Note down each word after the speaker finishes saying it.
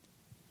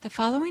The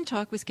following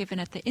talk was given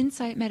at the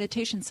Insight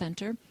Meditation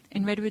Center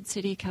in Redwood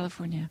City,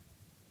 California.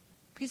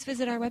 Please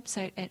visit our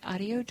website at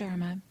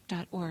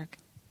audiodharma.org.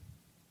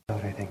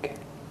 I think.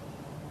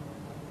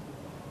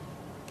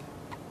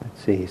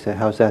 Let's see, so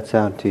how's that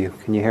sound to you?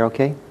 Can you hear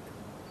okay?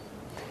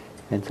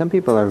 And some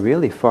people are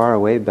really far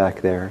away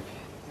back there.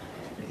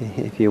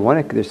 If you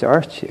want to, there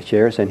are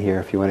chairs in here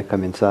if you want to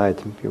come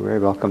inside. You're very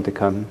welcome to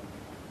come.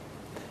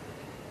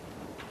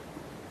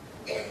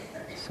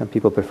 Some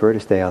people prefer to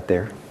stay out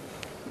there.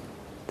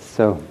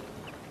 So,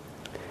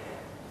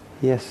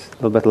 yes, a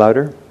little bit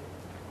louder.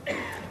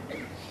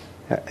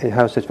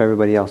 How's it for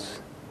everybody else?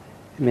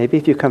 Maybe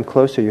if you come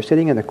closer, you're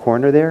sitting in the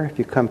corner there, if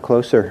you come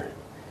closer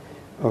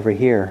over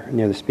here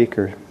near the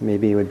speaker,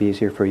 maybe it would be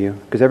easier for you,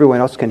 because everyone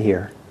else can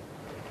hear.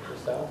 It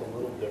sounds a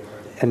little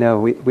different. And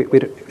no,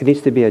 it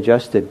needs to be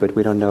adjusted, but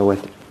we don't know what.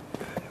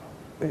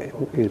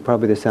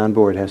 Probably the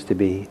soundboard has to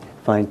be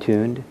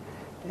fine-tuned,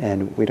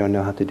 and we don't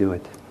know how to do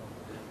it.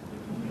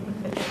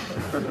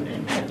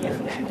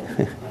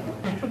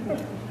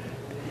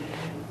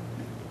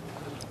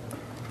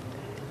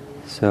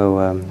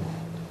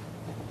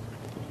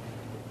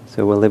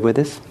 So we'll live with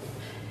this.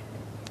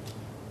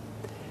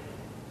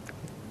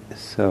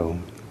 So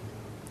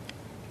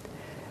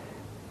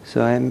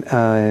I'm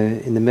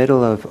in the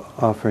middle of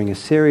offering a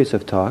series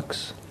of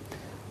talks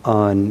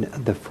on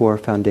the 4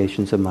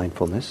 foundations of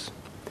mindfulness,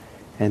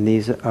 and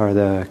these are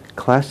the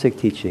classic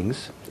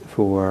teachings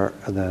for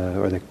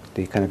the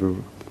kind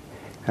of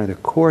the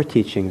core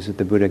teachings that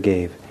the Buddha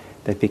gave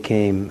that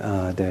became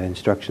the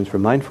instructions for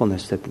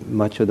mindfulness that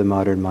much of the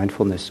modern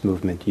mindfulness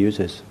movement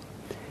uses.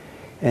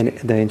 And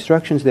the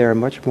instructions there are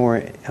much more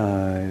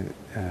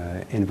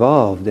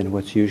involved than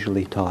what's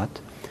usually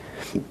taught,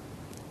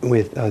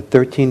 with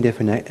 13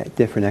 different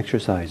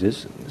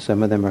exercises.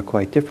 Some of them are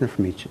quite different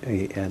from each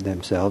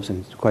themselves,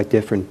 and quite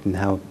different in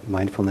how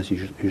mindfulness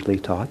is usually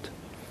taught.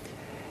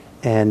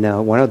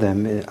 And one of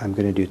them I'm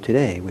going to do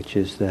today, which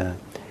is the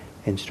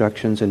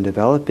instructions in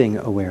developing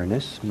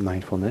awareness,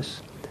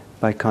 mindfulness,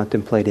 by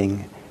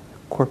contemplating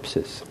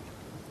corpses.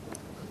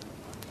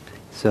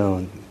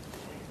 So,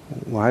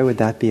 why would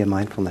that be a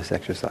mindfulness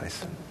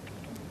exercise?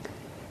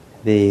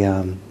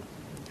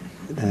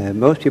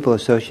 Most people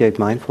associate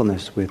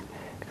mindfulness with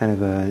kind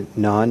of a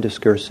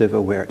non-discursive,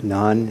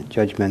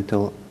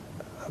 non-judgmental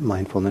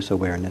mindfulness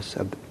awareness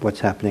of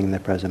what's happening in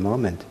the present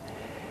moment.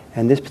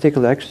 And this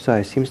particular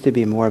exercise seems to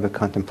be more of a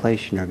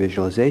contemplation or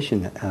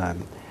visualization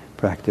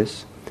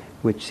practice,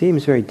 which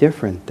seems very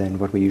different than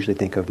what we usually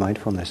think of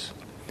mindfulness.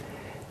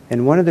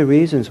 And one of the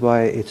reasons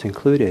why it's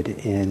included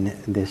in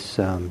this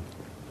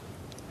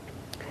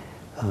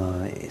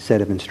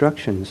set of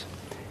instructions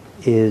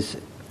is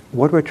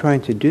what we're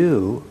trying to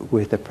do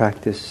with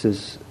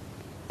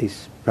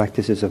these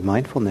practices of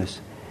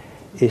mindfulness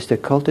is to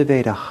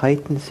cultivate a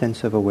heightened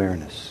sense of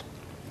awareness.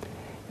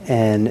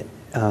 And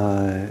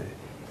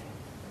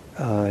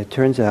it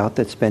turns out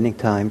that spending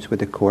time with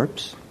the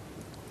corpse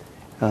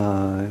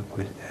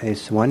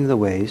is one of the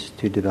ways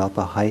to develop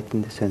a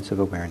heightened sense of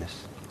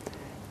awareness.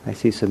 I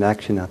see some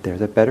action out there. Is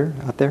that better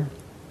out there?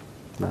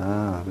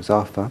 It was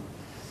off, huh?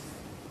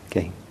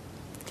 Okay.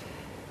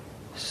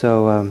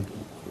 So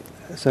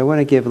I want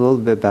to give a little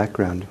bit of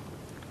background,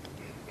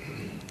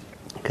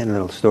 kind of a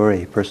little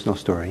story, personal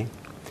story.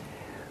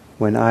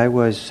 When I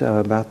was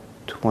about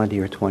 20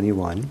 or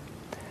 21,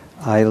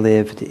 I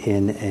lived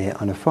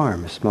on a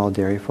farm, a small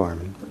dairy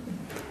farm.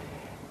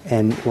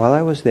 And while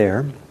I was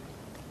there,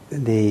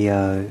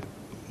 the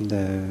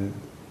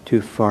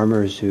 2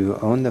 farmers who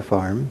owned the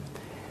farm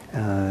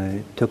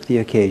took the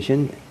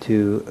occasion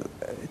to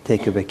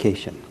take a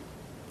vacation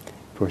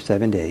for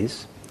 7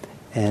 days,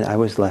 and I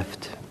was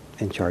left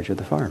in charge of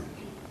the farm.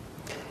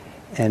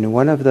 And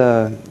one of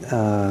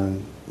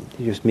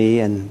just me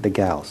and the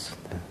gals.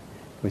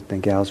 With the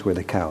gals were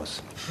the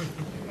cows.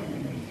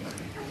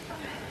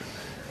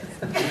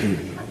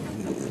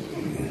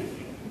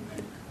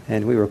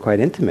 And we were quite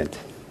intimate,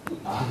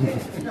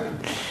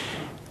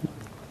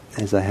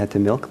 as I had to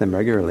milk them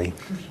regularly.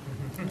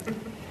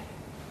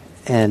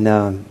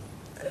 And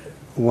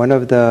one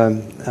of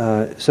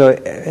so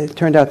it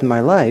turned out in my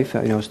life,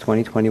 I was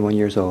 20, 21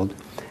 years old,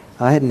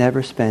 I had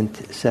never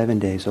spent 7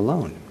 days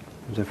alone.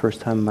 It was the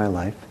first time in my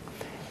life.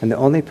 And the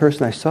only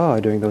person I saw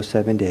during those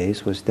 7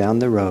 days was down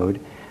the road.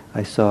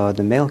 I saw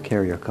the mail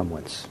carrier come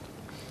once.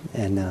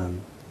 And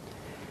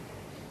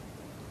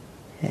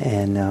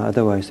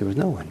otherwise there was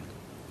no one.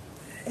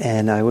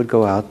 And I would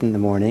go out in the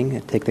morning,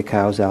 take the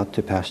cows out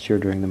to pasture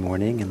during the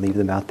morning and leave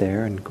them out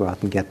there and go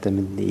out and get them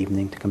in the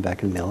evening to come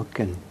back and milk,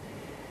 and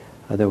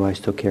otherwise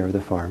took care of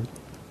the farm.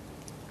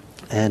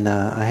 And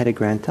I had a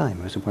grand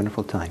time. It was a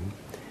wonderful time.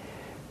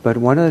 But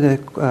one of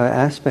the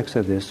aspects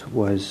of this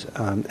was,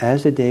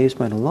 as the days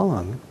went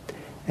along,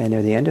 and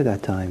near the end of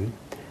that time,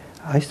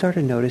 I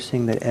started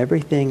noticing that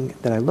everything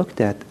that I looked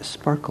at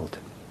sparkled.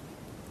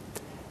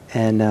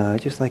 And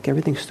just like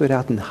everything stood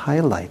out in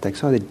highlight. I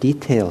saw the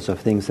details of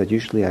things that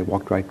usually I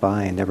walked right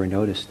by and never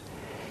noticed.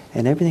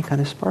 And everything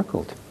kind of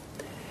sparkled.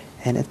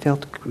 And it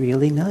felt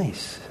really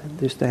nice.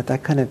 There's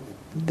that kind of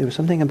there was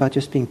something about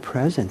just being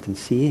present and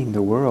seeing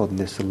the world in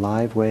this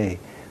alive way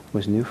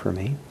was new for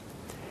me.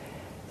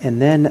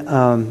 And then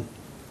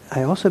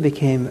I also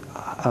became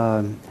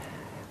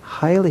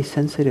highly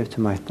sensitive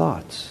to my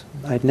thoughts.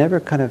 I'd never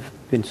kind of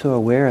been so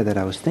aware that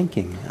I was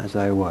thinking as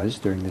I was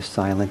during this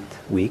silent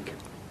week.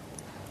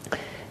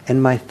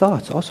 And my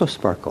thoughts also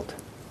sparkled.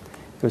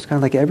 It was kind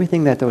of like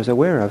everything that I was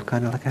aware of,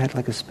 kind of like I had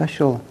like a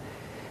special,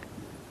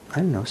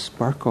 I don't know,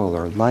 sparkle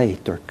or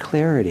light or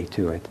clarity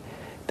to it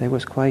that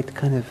was quite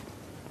kind of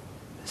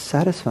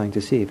satisfying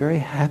to see, very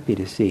happy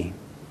to see.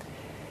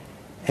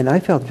 And I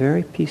felt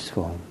very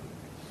peaceful.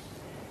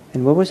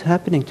 And what was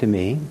happening to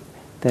me,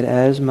 that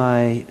as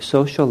my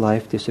social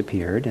life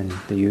disappeared and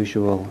the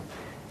usual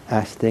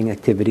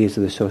activities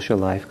of the social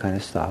life kind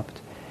of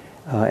stopped,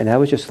 and I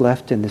was just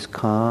left in this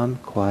calm,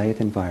 quiet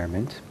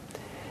environment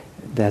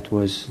that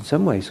was in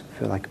some ways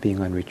like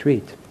being on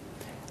retreat.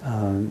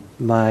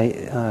 My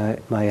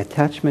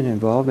attachment and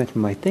involvement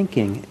in my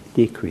thinking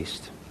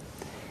decreased.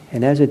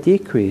 And as it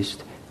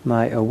decreased,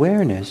 my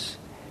awareness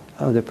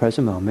of the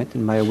present moment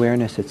and my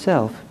awareness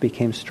itself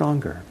became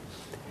stronger.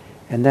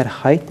 And that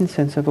heightened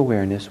sense of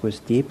awareness was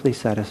deeply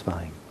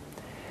satisfying.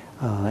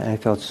 And I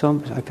felt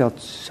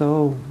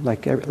so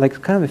like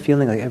kind of a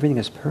feeling like everything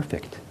is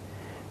perfect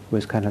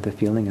was kind of the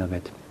feeling of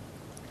it.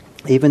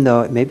 Even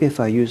though maybe if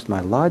I used my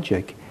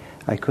logic,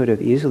 I could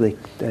have easily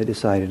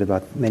decided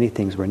about many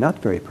things were not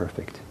very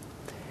perfect.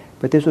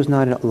 But this was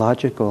not a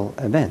logical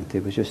event.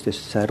 It was just this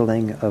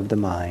settling of the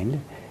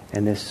mind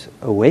and this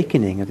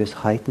awakening of this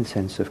heightened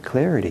sense of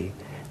clarity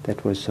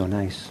that was so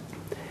nice.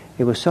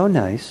 It was so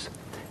nice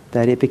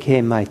that it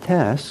became my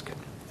task,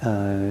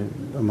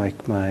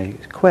 my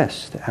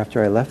quest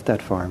after I left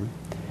that farm,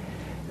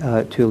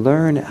 to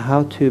learn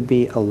how to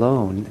be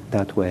alone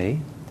that way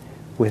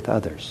with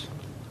others.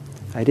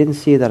 I didn't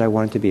see that I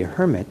wanted to be a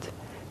hermit,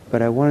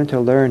 but I wanted to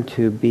learn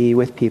to be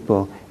with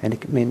people and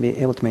be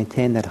able to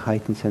maintain that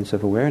heightened sense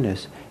of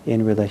awareness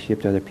in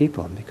relationship to other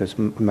people. Because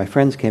when my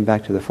friends came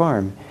back to the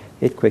farm,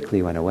 it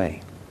quickly went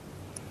away.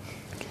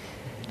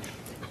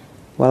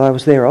 While I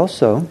was there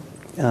also,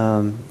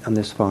 on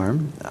this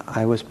farm,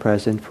 I was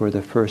present for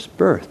the first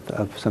birth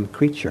of some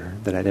creature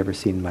that I'd ever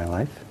seen in my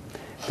life,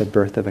 the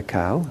birth of a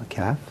cow, a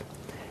calf,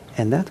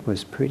 and that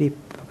was pretty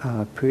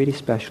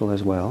special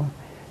as well.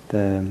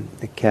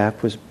 The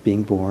calf was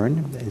being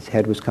born, his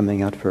head was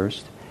coming out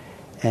first,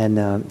 and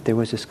there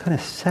was this kind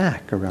of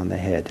sack around the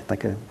head,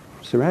 like a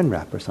saran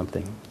wrap or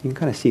something. You can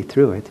kind of see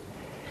through it.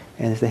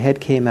 And as the head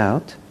came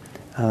out,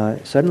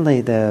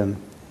 suddenly the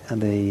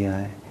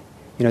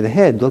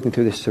head looking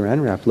through the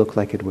saran wrap looked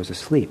like it was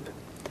asleep,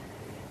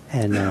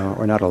 and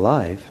or not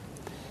alive.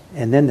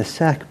 And then the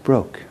sack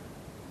broke,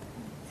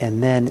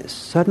 and then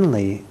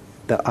suddenly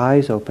the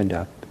eyes opened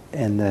up,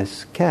 and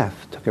this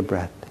calf took a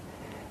breath.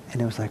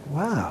 And it was like,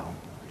 wow,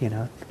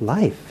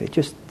 life. It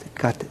just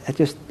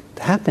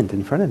happened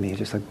in front of me. It's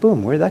just like,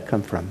 boom, where did that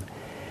come from?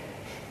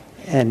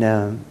 And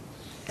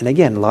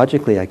again,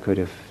 logically, I could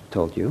have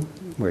told you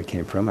where it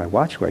came from. I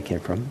watched where it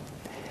came from.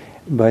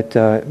 But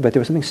there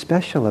was something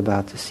special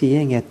about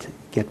seeing it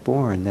get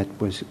born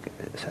that was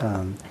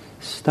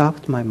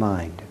stopped my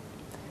mind.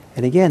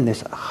 And again,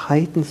 this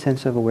heightened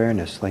sense of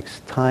awareness, like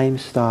time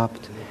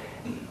stopped,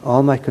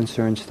 all my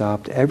concerns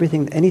stopped,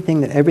 everything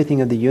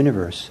of the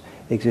universe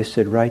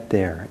existed right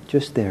there,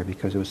 just there,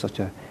 because it was such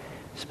a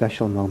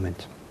special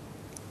moment.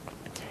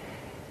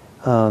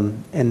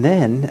 And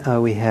then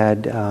we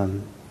had,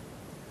 there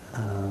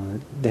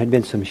had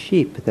been some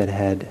sheep that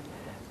had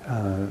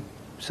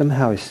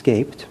somehow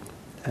escaped,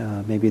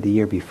 maybe the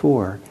year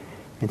before,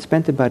 and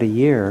spent about a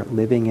year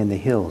living in the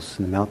hills,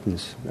 in the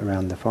mountains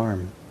around the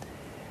farm,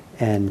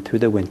 and through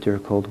the winter,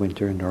 cold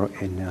winter,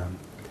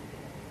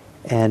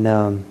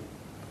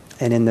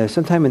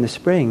 sometime in the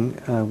spring,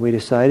 we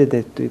decided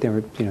that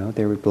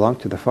they would belong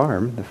to the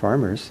farm, the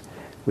farmers.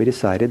 We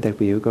decided that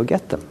we would go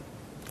get them,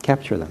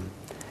 capture them.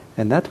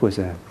 And that was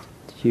a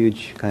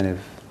huge kind of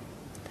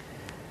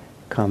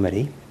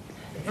comedy,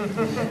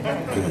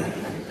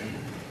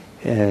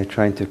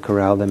 trying to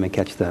corral them and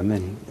catch them.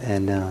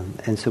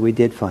 And so we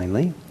did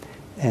finally,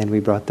 and we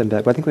brought them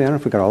back. Well, I don't know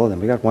if we got all of them.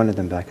 We got one of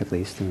them back at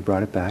least, and we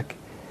brought it back.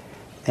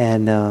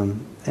 And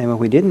what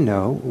we didn't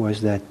know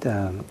was that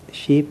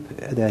sheep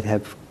that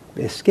have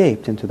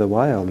escaped into the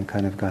wild and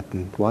kind of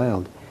gotten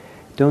wild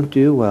don't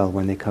do well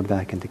when they come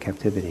back into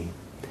captivity.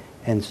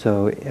 And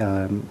so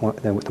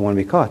the one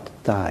we caught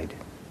died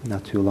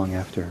not too long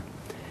after.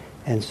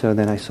 And so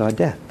then I saw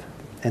death.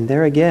 And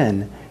there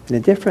again, in a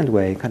different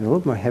way, kind of a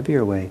little more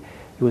heavier way,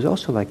 it was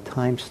also like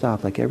time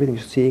stopped, like everything,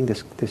 seeing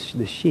this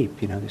sheep,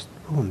 this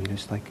boom,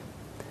 just like,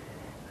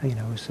 it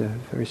was a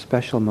very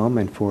special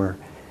moment for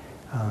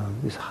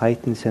this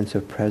heightened sense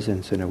of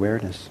presence and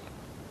awareness.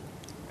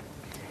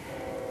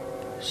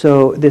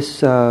 So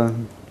this, a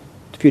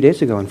few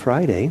days ago on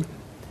Friday,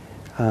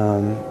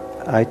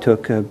 I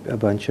took a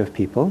bunch of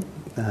people,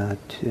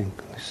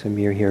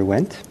 Samir here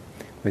went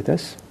with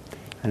us,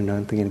 I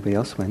don't think anybody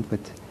else went, but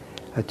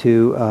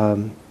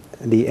to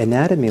the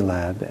anatomy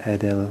lab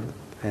at a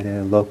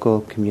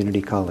local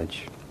community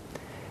college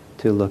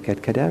to look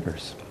at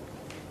cadavers.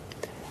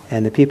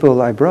 And the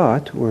people I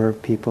brought were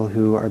people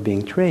who are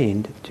being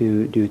trained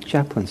to do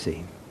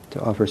chaplaincy,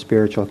 to offer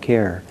spiritual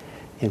care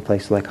in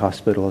places like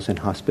hospitals and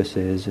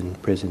hospices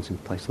and prisons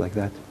and places like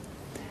that.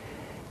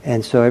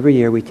 And so every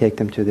year we take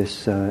them to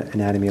this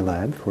anatomy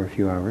lab for a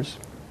few hours.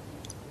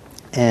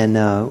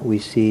 And we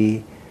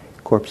see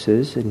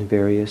corpses in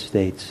various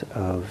states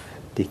of,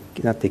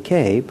 not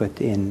decay, but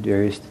in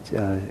various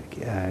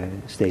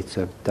states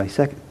of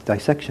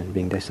dissection,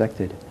 being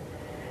dissected.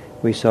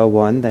 We saw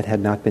one that had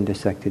not been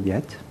dissected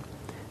yet.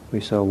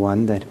 We saw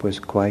one that was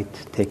quite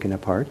taken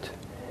apart.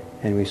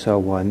 And we saw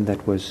one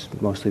that was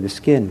mostly the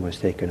skin was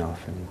taken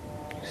off, and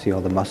you see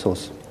all the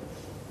muscles.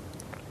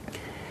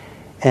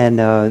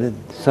 And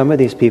some of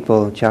these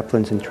people,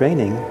 chaplains in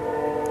training,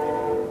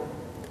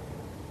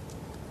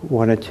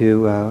 wanted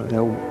to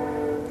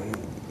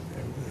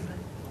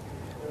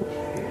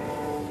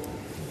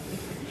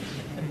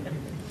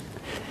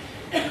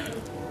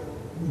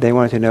they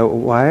wanted to know,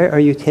 why are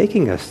you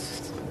taking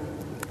us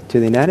to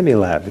the anatomy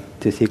lab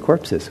to see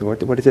corpses?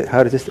 What is it?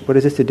 What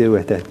is this to do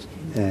with that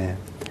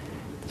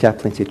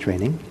chaplaincy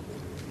training?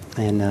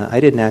 And I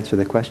didn't answer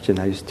the question.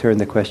 I just turned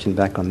the question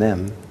back on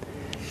them.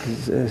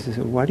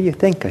 What do you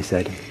think? I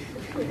said,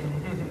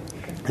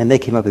 and they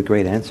came up with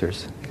great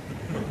answers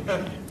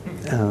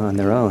on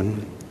their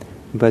own.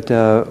 But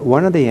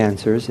one of the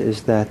answers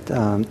is that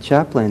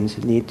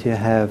chaplains need to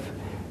have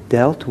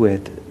dealt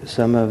with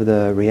some of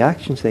the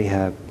reactions they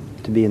have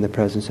to be in the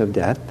presence of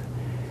death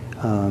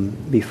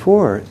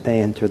before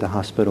they enter the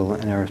hospital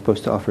and are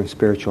supposed to offer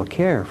spiritual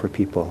care for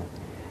people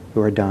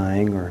who are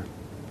dying or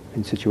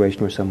in a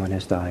situation where someone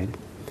has died.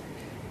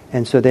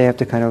 And so they have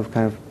to kind of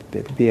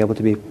be able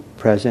to be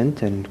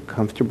present and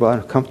comfortable.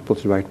 Comfortable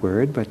is the right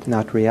word, but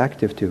not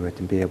reactive to it,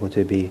 and be able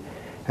to be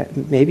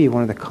maybe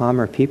one of the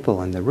calmer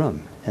people in the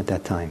room at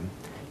that time,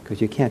 because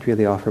you can't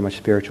really offer much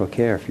spiritual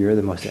care if you're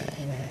the most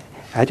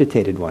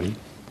agitated one.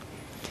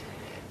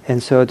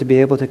 And so to be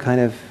able to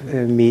kind of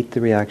meet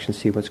the reaction,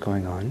 see what's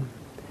going on,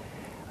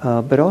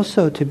 but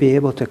also to be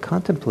able to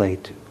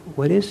contemplate,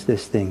 what is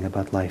this thing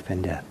about life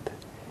and death?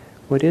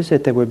 What is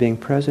it that we're being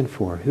present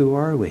for? Who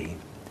are we?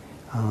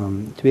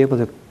 To be able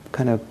to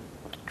kind of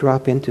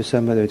drop into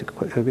some of the,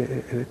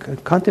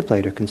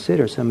 contemplate or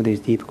consider some of these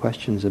deep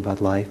questions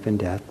about life and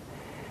death,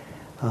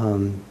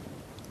 and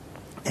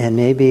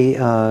maybe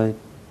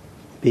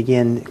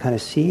begin kind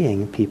of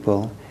seeing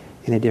people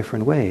in a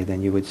different way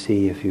than you would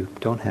see if you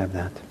don't have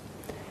that.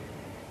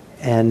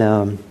 And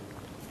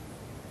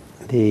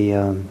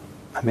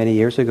many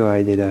years ago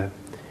I did a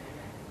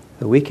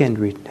weekend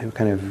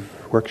kind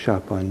of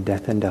workshop on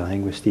death and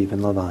dying with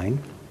Stephen Levine.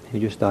 He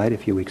just died a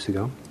few weeks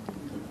ago.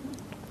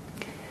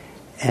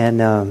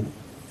 And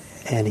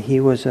he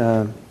was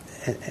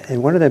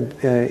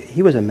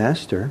he was a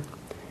master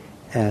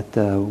at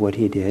what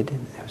he did.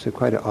 It was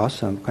quite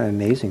awesome, quite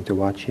amazing to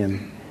watch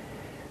him.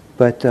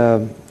 But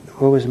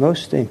what was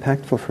most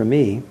impactful for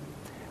me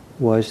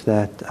was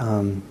that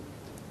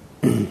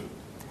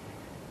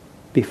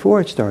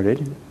before it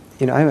started,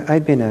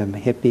 I'd been a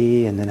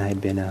hippie, and then I'd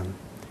been a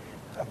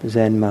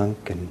Zen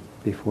monk, and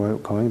before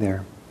going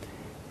there,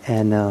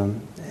 and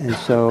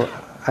so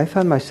I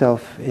found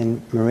myself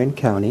in Marin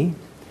County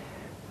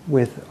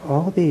with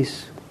all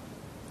these,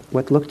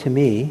 what looked to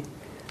me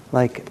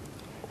like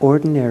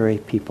ordinary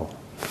people,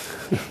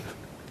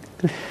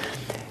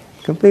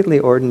 completely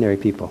ordinary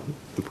people,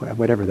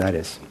 whatever that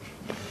is.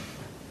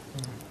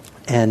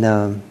 And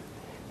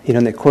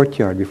in the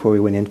courtyard before we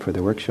went in for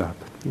the workshop,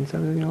 and so,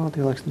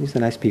 these are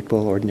nice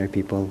people, ordinary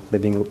people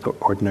living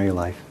ordinary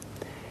life.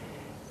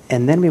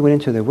 And then we went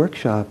into the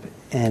workshop,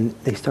 and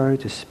they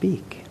started to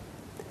speak,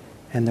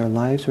 and their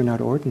lives were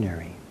not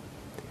ordinary.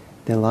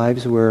 Their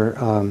lives were,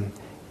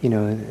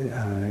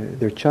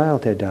 their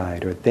child had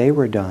died, or they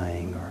were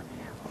dying, or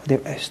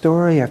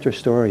story after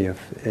story of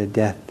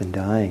death and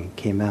dying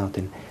came out,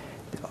 and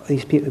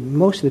these people,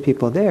 most of the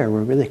people there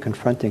were really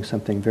confronting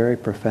something very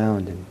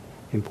profound and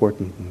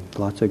important, and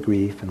lots of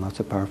grief and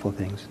lots of powerful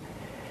things.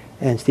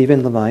 And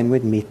Stephen Levine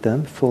would meet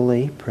them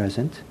fully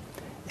present,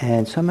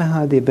 and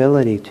somehow had the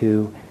ability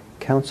to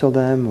counsel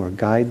them or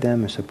guide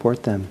them or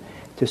support them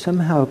to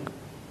somehow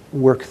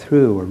work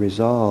through or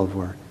resolve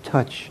or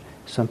touch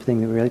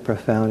something really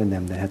profound in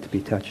them that had to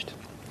be touched.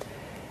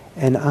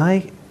 And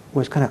I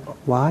was kind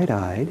of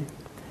wide-eyed,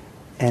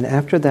 and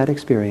after that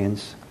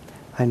experience,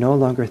 I no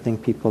longer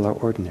think people are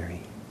ordinary.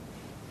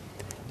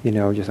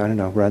 Just,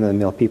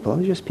 run-of-the-mill people.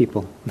 Oh, just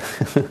people.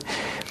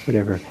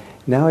 Whatever.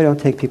 Now I don't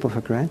take people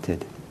for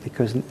granted,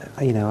 because,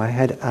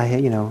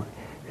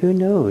 who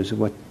knows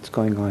what's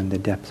going on in the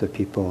depths of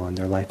people and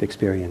their life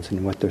experience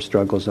and what their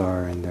struggles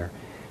are and their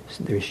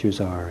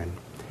issues are. And,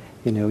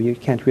 you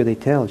can't really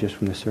tell just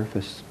from the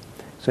surface.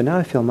 So now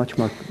I feel much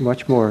more, I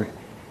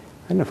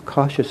don't know if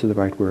cautious is the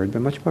right word,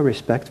 but much more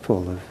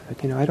respectful of,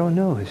 I don't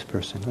know this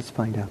person. Let's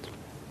find out.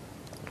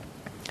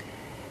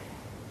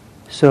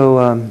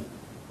 So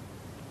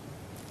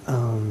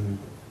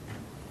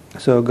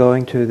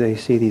going to, they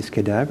see these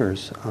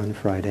cadavers on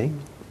Friday.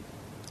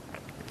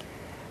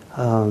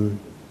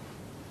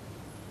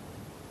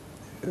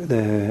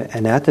 the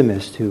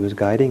anatomist who was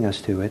guiding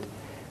us to it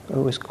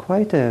was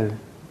quite a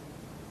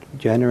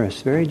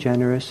very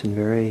generous and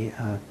very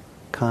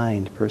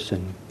kind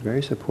person,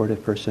 very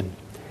supportive person.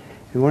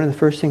 And one of the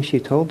first things she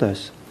told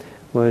us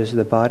was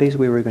the bodies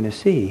we were going to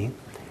see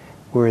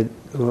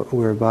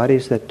were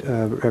bodies that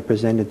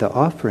represented the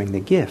offering, the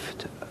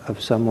gift of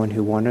someone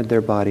who wanted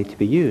their body to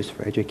be used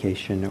for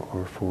education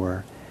or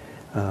for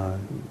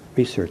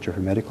research or for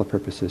medical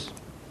purposes.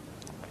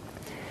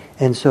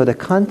 And so the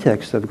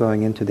context of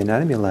going into the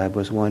anatomy lab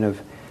was one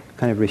of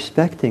kind of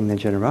respecting the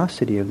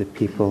generosity of the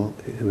people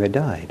who had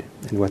died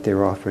and what they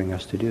were offering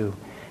us to do.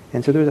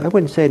 And so I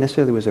wouldn't say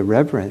necessarily it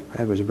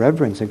was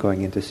reverence in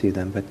going in to see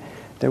them, but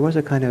there was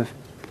a kind of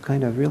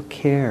real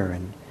care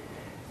and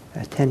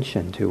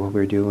attention to what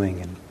we were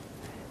doing.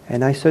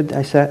 And I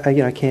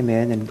came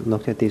in and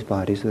looked at these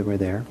bodies that were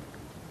there.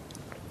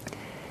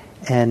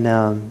 And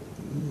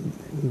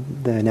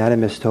the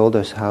anatomist told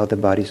us how the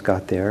bodies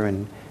got there,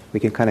 and we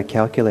can kind of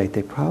calculate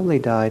they probably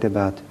died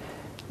about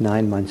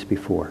 9 months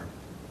before.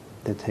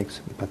 That takes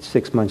about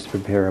 6 months to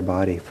prepare a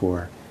body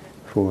to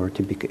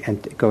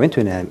go into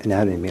an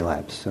anatomy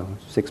lab. So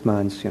 6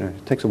 months,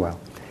 it takes a while.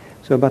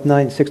 So about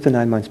 6 to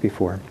 9 months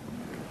before.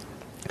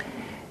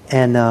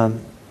 And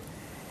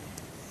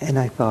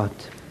I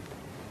thought,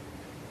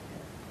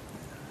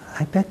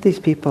 I bet these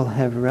people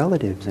have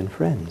relatives and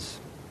friends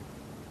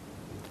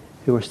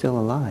who are still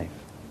alive.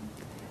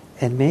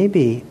 And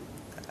maybe,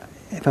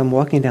 if I'm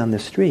walking down the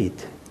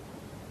street,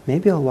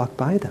 maybe I'll walk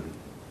by them.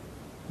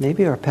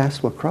 Maybe our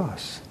paths will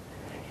cross.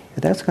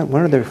 And that's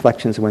one of the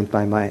reflections that went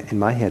by in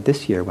my head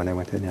this year when I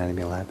went to the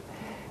anatomy lab.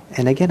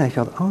 And again, I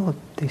felt,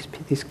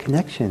 these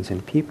connections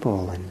and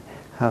people and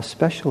how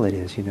special it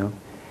is,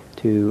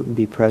 to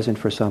be present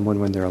for someone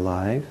when they're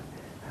alive,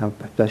 how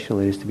special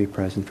it is to be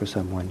present for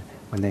someone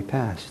when they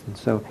passed. And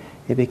so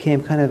it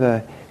became kind of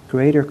a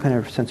greater kind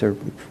of sense of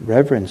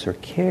reverence or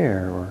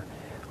care or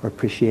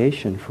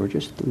appreciation for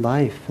just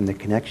life and the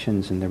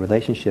connections and the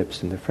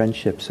relationships and the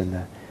friendships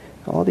and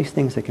all these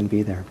things that can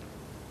be there.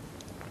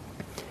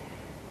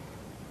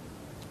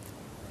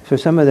 So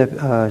some of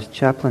the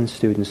chaplain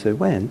students that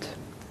went,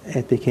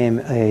 it became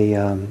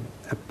a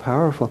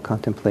powerful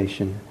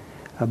contemplation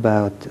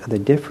about the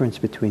difference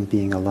between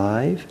being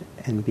alive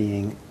and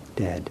being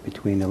dead,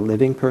 between a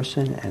living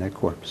person and a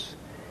corpse.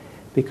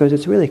 Because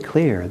it's really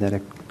clear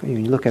that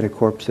when you look at a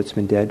corpse that's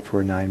been dead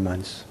for 9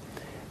 months,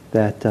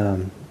 that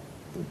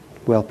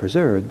well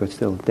preserved but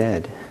still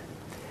dead,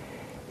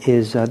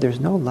 is there's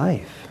no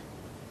life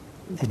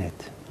in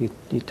it.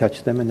 You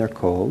touch them and they're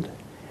cold,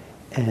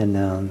 and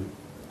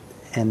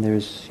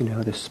there's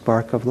the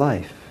spark of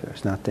life.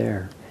 It's not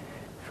there.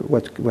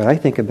 What I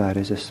think about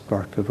is a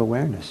spark of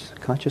awareness.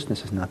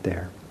 Consciousness is not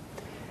there.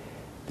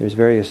 There's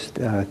various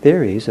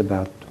theories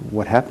about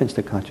what happens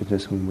to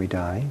consciousness when we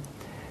die,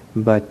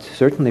 but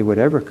certainly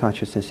whatever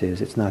consciousness is,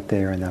 it's not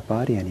there in that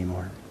body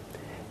anymore.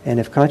 And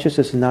if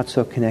consciousness is not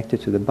so connected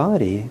to the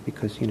body,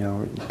 because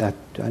that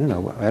I don't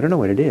know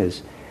what it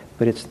is,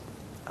 but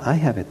I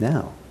have it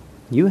now.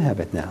 You have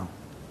it now.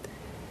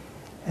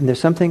 And there's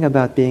something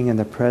about being in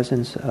the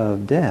presence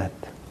of death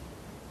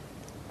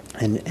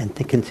and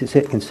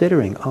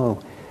considering,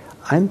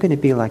 I'm going to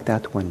be like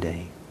that one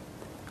day.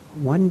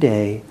 One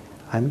day,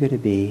 I'm going to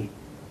be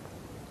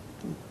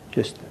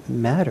just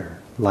matter,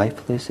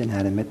 lifeless,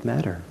 inanimate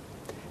matter.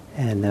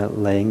 And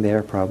laying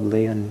there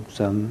probably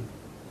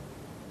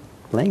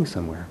laying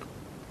somewhere.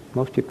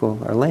 Most people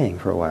are laying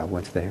for a while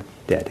once they're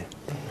dead.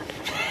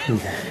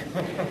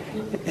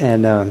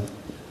 And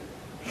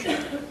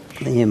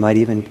you might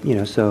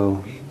even,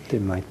 so there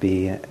might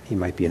be, you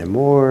might be in a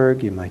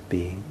morgue, you might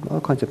be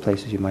all kinds of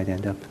places you might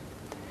end up.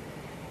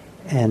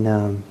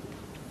 And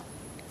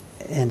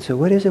so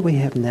what is it we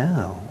have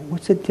now?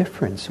 What's the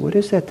difference? What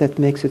is that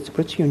makes it,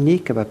 what's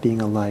unique about being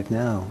alive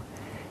now?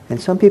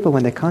 And some people,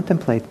 when they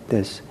contemplate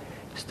this,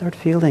 start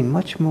feeling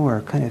much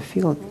more, kind of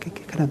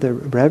the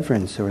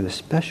reverence or the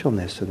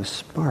specialness or the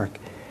spark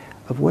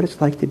of what it's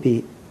like to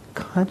be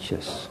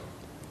conscious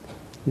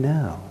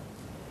now.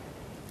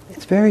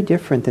 It's very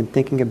different than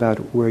thinking about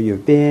where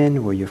you've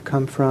been, where you've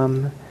come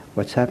from,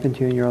 what's happened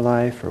to you in your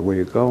life, or where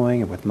you're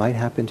going, and what might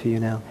happen to you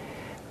now.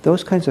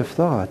 Those kinds of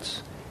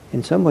thoughts,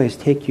 in some ways,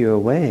 take you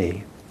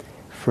away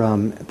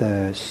from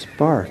the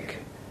spark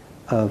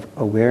of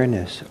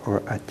awareness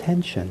or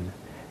attention,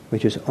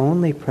 which is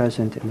only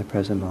present in the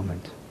present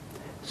moment.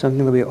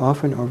 Something that we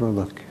often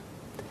overlook.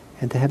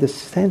 And to have this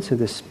sense of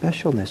the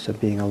specialness of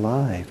being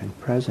alive and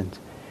present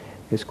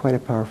is quite a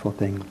powerful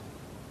thing.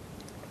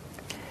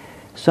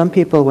 Some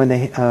people, when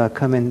they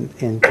come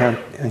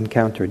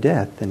encounter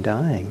death and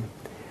dying,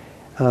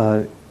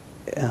 they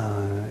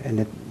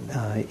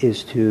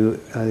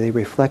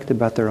reflect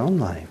about their own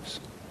lives.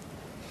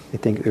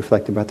 They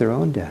reflect about their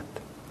own death.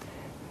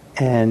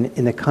 And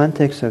in the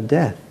context of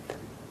death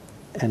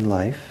and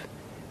life,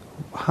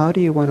 how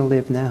do you want to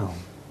live now?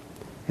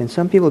 And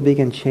some people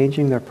begin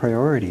changing their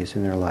priorities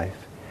in their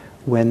life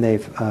when they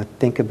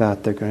think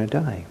about they're going to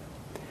die.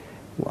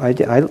 I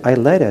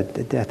led a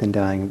death and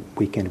dying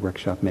weekend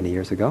workshop many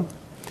years ago,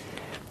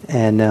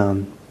 and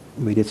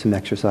we did some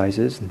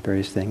exercises and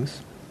various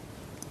things.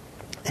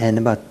 And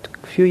about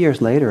a few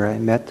years later, I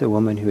met a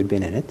woman who had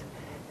been in it,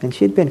 and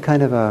she'd been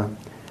kind of a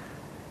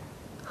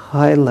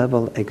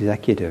high-level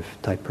executive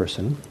type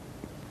person,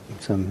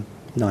 some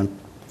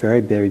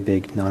very, very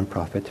big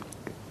nonprofit.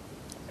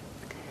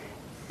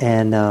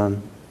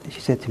 And she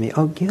said to me,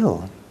 "Oh,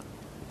 Gil,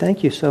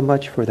 thank you so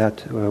much for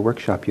that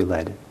workshop you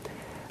led.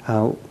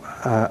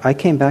 I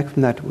came back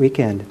from that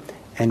weekend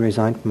and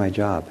resigned from my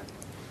job."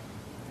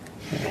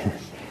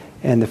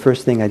 And the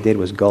first thing I did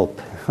was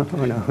gulp.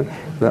 Oh no!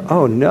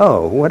 Oh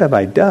no! What have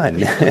I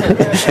done?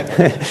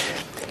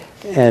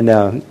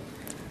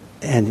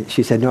 And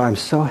she said, "No, I'm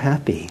so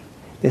happy.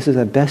 This is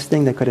the best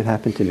thing that could have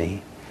happened to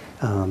me."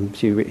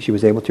 She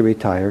was able to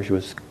retire. She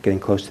was getting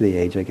close to the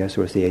age, I guess,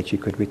 it was the age she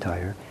could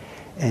retire.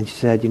 And she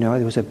said,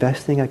 "It was the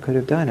best thing I could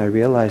have done. I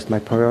realized my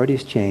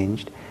priorities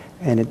changed,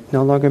 and it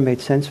no longer made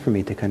sense for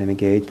me to kind of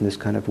engage in this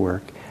kind of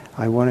work.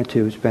 I wanted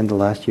to spend the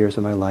last years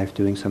of my life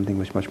doing something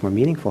which was much more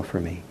meaningful for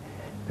me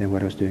than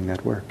what I was doing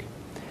that work."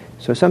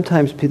 So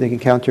sometimes the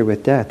encounter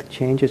with death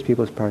changes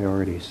people's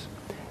priorities,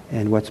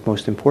 and what's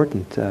most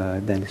important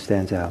then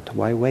stands out.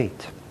 Why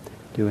wait?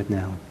 Do it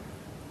now.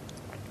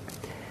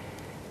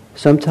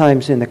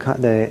 Sometimes in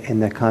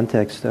the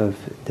context of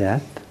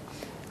death,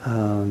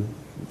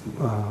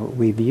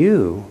 we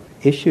view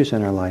issues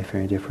in our life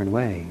in a different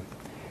way.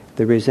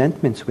 The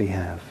resentments we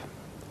have,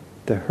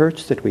 the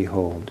hurts that we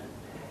hold,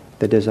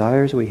 the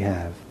desires we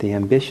have, the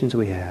ambitions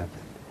we have,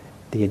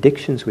 the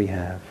addictions we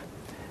have,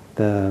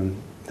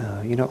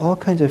 all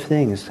kinds of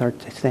things start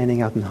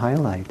standing out in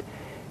highlight.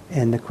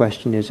 And the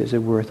question is it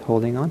worth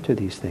holding on to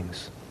these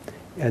things?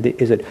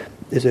 Is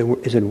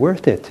it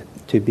worth it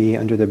to be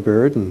under the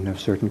burden of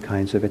certain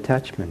kinds of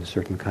attachments,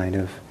 certain kind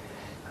of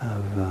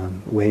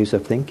ways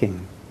of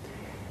thinking?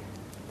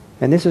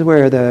 And this is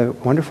where the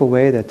wonderful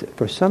way that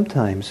for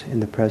sometimes in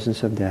the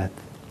presence of death,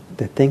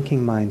 the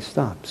thinking mind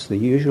stops, the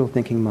usual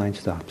thinking mind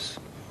stops.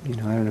 I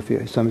don't know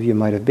if some of you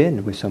might have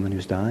been with someone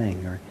who's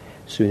dying or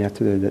soon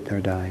after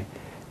they're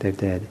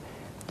dead.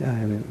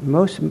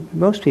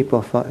 Most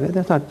people find,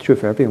 that's not true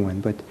for everyone,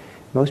 but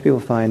most people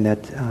find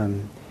that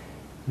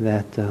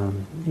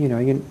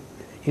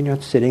you're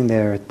not sitting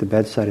there at the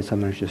bedside of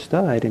someone who's just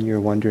died and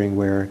you're wondering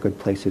where a good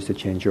place is to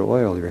change your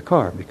oil or your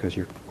car, because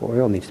your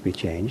oil needs to be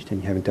changed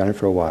and you haven't done it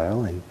for a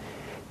while, and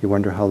you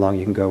wonder how long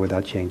you can go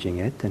without changing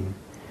it, and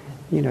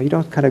you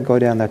don't kind of go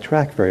down that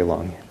track very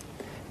long.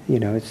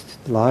 It's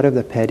a lot of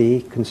the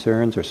petty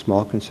concerns or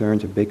small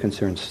concerns or big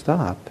concerns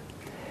stop,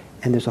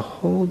 and there's a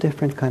whole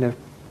different kind of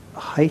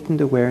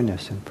heightened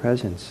awareness and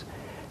presence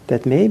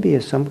that maybe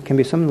can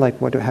be something like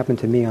what happened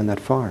to me on that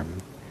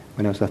farm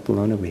when I was left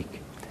alone a week.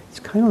 It's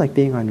kind of like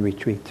being on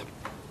retreat.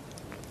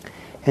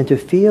 And to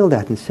feel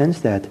that and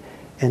sense that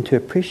and to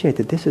appreciate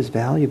that this is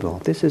valuable.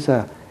 This is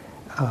a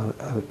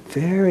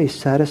very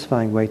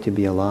satisfying way to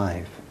be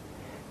alive.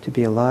 To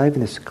be alive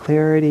in this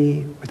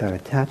clarity, without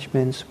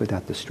attachments,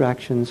 without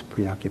distractions,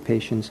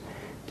 preoccupations.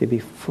 To be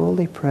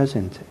fully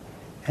present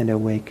and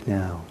awake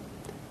now.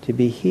 To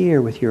be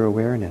here with your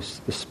awareness,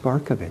 the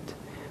spark of it,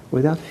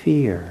 without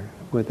fear,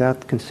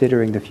 without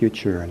considering the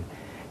future, and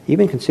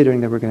even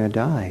considering that we're going to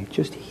die,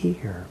 just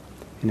here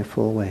in a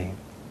full way,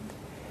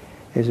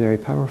 is very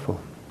powerful.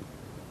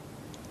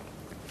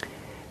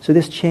 So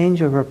this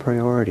change of our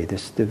priority,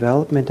 this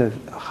development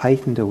of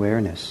heightened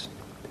awareness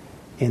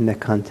in the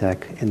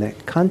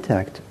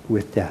contact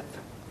with death,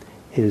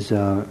 is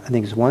I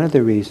think is one of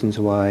the reasons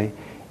why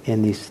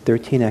in these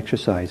 13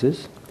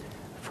 exercises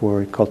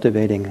for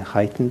cultivating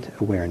heightened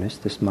awareness,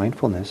 this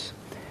mindfulness,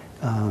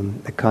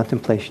 the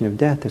contemplation of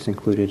death is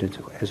included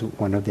as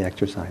one of the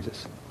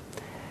exercises.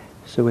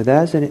 So with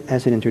that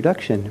as an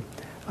introduction,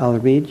 I'll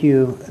read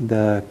you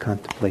the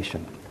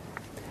contemplation.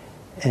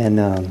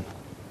 And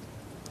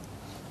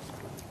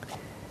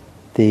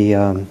the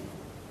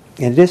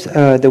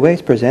way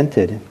it's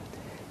presented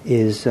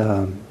is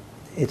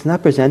it's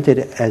not presented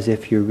as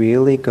if you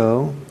really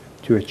go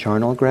to a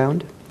charnel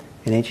ground.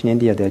 In ancient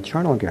India, they had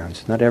charnel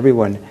grounds. Not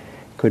everyone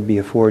could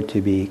afford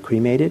to be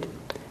cremated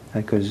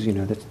because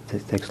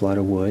that takes a lot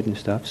of wood and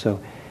stuff. So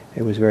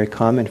it was very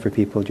common for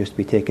people just to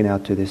be taken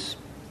out to this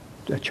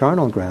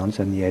charnel grounds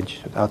on the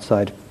edge,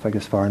 outside, I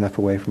guess, far enough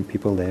away from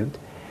people lived,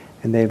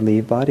 and they'd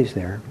leave bodies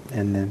there,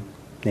 and then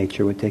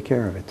nature would take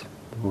care of it.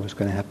 What was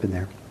going to happen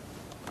there?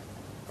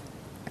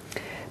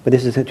 But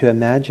this is to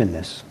imagine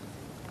this.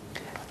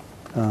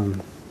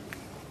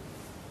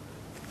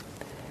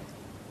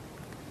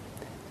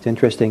 It's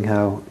interesting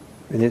how,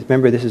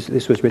 remember,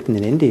 this was written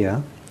in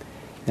India,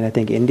 and I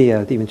think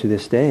India, even to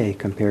this day,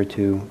 compared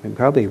to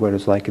probably what it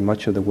was like in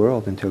much of the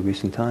world until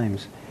recent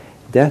times,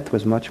 death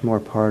was much more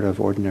part of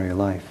ordinary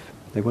life.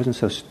 It wasn't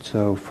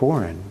so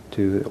foreign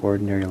to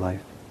ordinary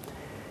life.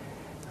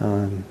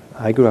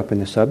 I grew up in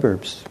the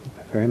suburbs,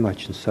 very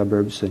much in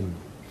suburbs, and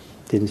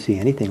didn't see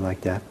anything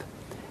like death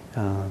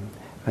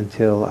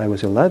until I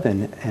was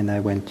 11, and I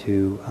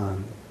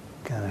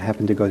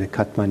happened to go to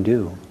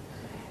Kathmandu,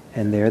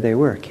 and there they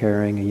were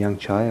carrying a young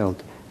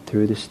child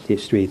through the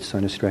streets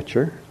on a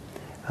stretcher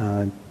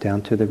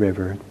down to the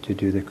river to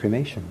do the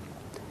cremation.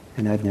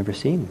 And I'd never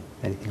seen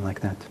anything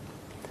like that.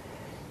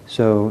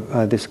 So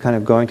this kind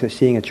of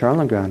seeing a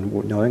charnel ground,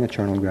 knowing a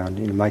charnel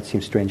ground, might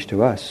seem strange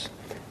to us,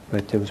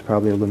 but it was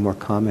probably a little more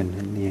common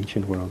in the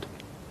ancient world.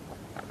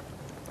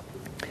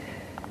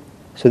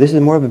 So this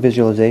is more of a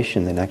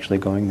visualization than actually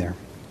going there.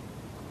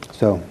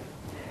 So,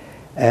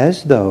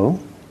 as though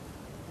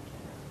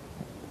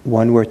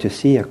one were to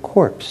see a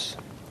corpse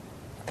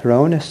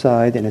thrown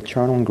aside in a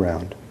charnel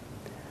ground,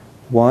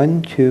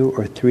 1, 2,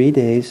 or 3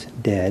 days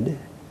dead,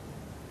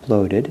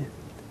 bloated,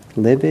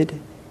 livid,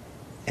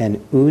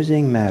 and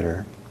oozing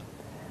matter,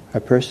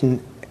 a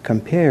person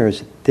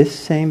compares this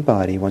same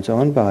body, one's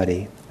own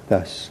body,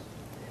 thus.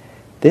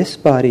 This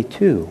body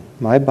too,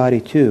 my body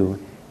too,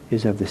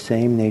 is of the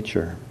same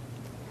nature.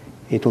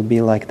 It will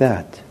be like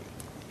that.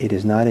 It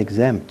is not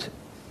exempt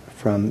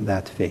from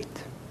that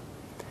fate.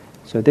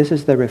 So this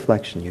is the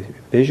reflection. You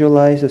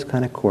visualize this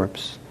kind of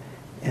corpse,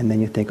 and then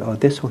you think, oh,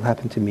 this will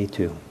happen to me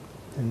too.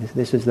 And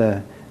this is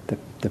the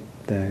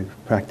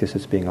practice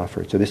that's being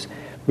offered. So this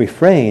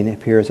refrain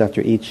appears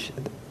after each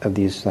of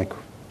these 5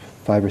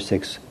 or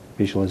 6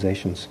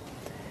 visualizations.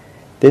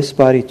 This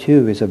body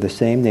too is of the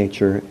same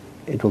nature.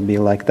 It will be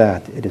like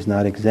that. It is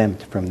not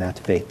exempt from that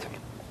fate.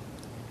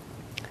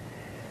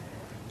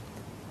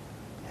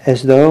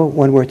 As though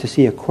one were to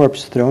see a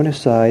corpse thrown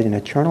aside in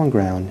a charnel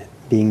ground,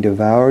 being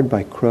devoured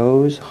by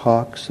crows,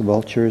 hawks,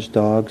 vultures,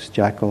 dogs,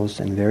 jackals,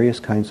 and various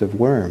kinds of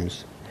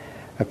worms,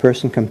 a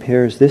person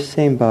compares this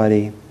same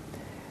body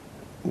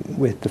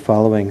with the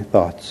following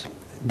thoughts.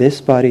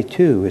 This body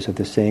too is of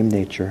the same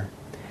nature.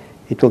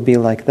 It will be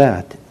like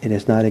that. It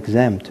is not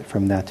exempt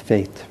from that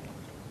fate.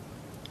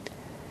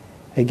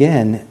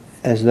 Again,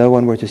 as though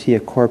one were to see a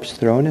corpse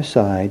thrown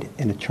aside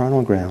in a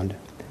charnel ground,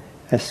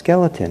 a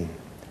skeleton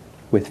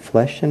with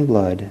flesh and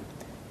blood,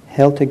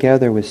 held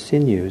together with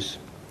sinews,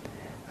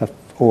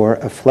 or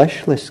a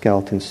fleshless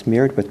skeleton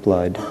smeared with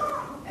blood,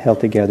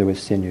 held together with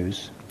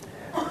sinews,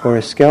 or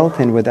a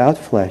skeleton without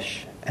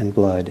flesh and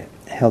blood,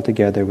 held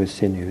together with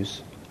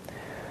sinews,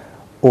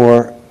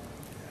 or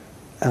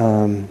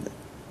a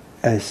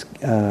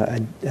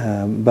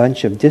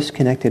bunch of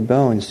disconnected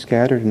bones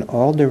scattered in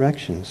all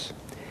directions.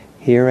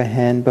 Here a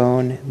hand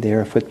bone, there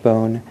a foot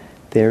bone,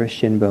 there a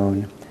shin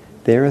bone,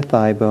 there a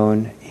thigh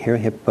bone, here a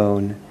hip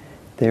bone,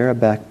 there a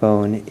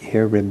backbone,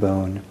 here a rib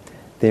bone,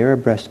 there a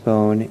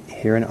breastbone,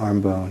 here an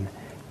arm bone,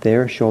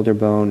 there a shoulder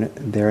bone,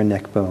 there a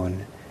neck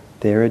bone,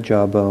 there a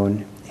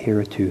jawbone, here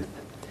a tooth,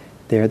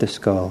 there the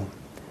skull.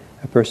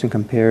 A person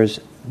compares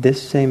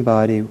this same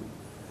body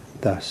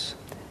thus.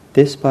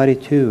 This body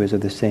too is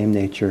of the same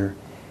nature.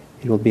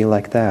 It will be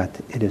like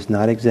that. It is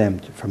not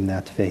exempt from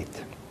that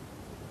fate.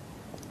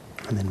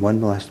 And then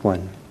one last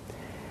one.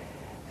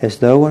 As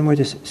though one were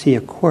to see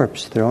a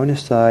corpse thrown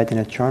aside in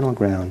a charnel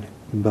ground,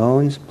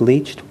 bones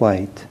bleached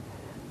white,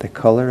 the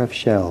color of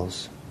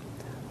shells,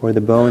 or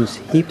the bones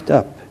heaped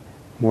up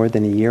more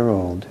than a year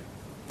old,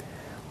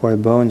 or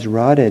bones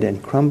rotted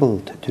and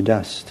crumbled to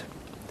dust.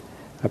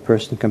 A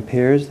person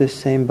compares this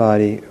same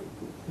body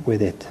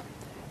with it.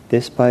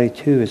 This body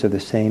too is of the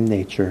same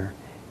nature.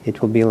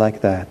 It will be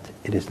like that.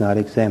 It is not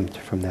exempt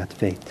from that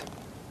fate.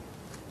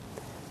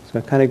 So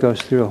it kind of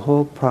goes through a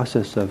whole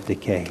process of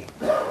decay,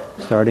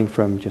 starting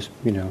from just,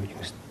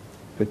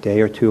 a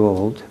day or two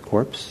old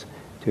corpse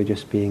to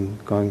just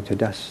going to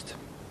dust.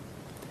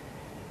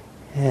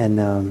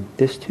 And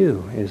this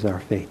too is our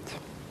fate.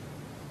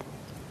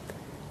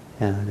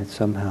 And it's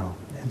somehow.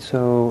 And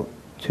so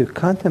to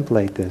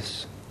contemplate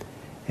this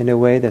in a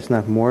way that's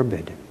not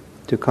morbid,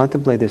 to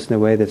contemplate this in a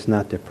way that's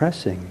not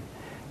depressing,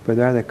 but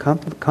rather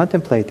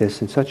contemplate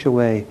this in such a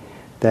way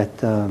that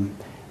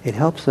it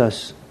helps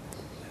us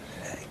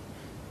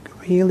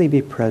really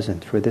be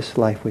present for this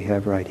life we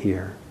have right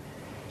here,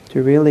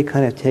 to really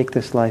kind of take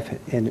this life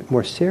in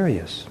more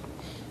serious.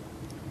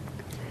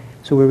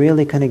 So we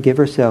really kind of give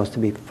ourselves to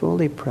be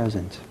fully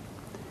present.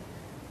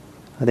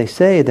 They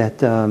say that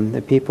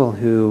the people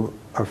who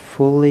are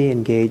fully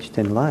engaged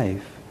in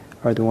life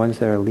are the ones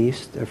that are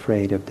least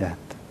afraid of death.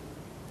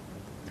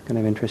 It's kind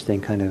of interesting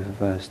kind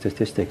of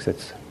statistics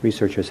that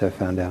researchers have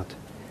found out.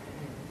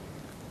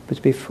 But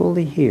to be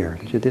fully here,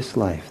 to this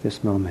life,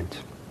 this moment.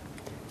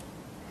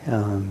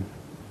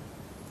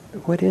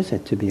 What is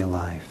it to be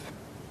alive?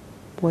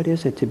 What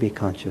is it to be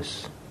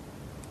conscious?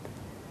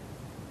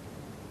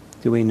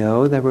 Do we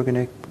know that we're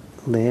going to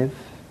live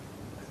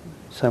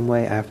some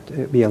way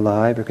after, be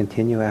alive or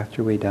continue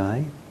after we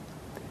die?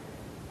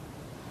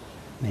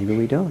 Maybe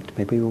we don't.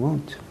 Maybe we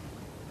won't.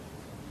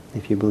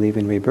 If you believe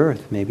in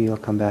rebirth, maybe you'll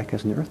come back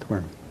as an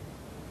earthworm.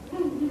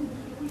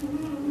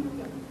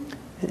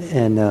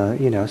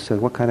 And, so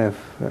what kind of,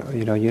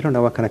 you don't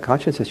know what kind of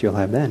consciousness you'll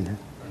have then.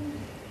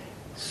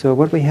 So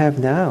what we have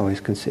now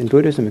is, in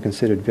Buddhism, is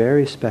considered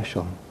very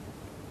special.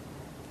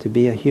 To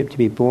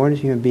be born as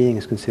a human being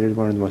is considered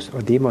one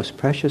of the most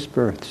precious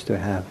births to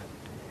have.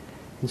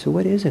 And so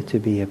what is it to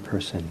be a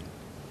person?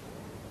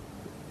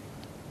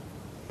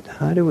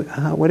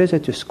 What is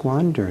it to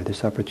squander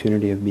this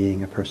opportunity of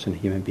being a person, a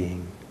human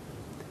being?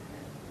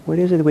 What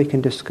is it that we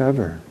can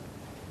discover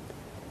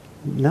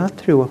not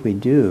through what we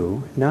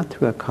do, not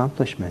through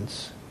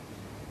accomplishments,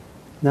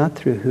 not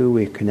through who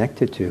we're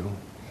connected to,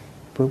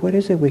 but what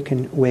is it we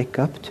can wake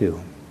up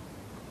to?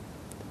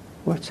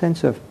 What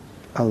sense of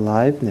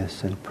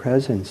aliveness and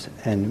presence,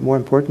 and more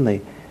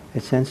importantly, a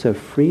sense of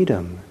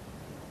freedom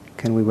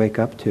can we wake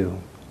up to,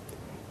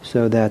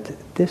 so that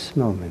this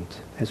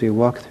moment, as we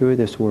walk through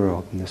this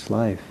world and this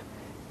life,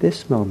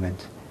 this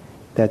moment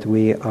that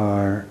we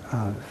are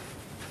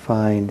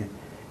find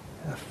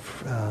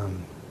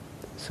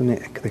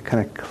something the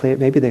kind of clear,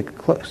 maybe the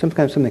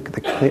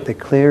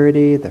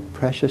clarity, the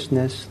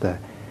preciousness, the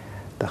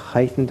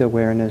heightened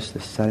awareness, the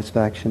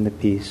satisfaction, the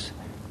peace,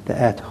 the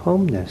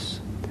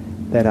at-homeness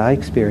that I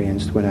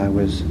experienced when I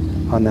was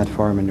on that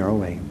farm in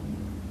Norway,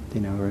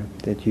 or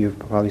that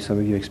some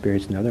of you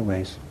experienced in other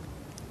ways.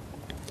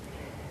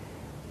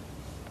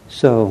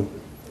 So,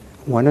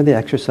 one of the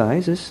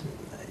exercises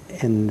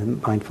in the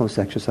mindfulness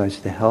exercise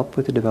to help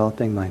with the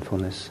developing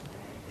mindfulness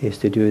is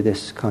to do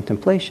this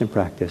contemplation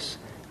practice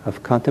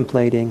of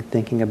contemplating,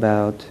 thinking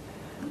about,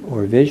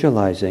 or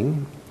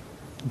visualizing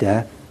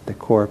death, the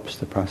corpse,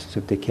 the process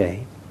of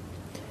decay.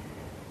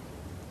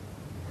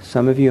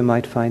 Some of you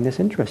might find this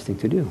interesting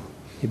to do.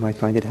 You might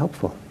find it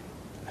helpful.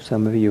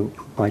 Some of you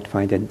might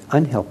find it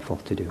unhelpful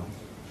to do.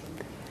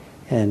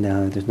 And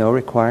there's no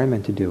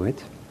requirement to do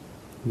it.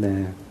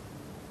 The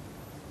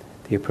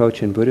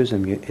approach in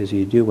Buddhism is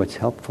you do what's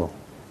helpful,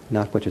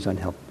 not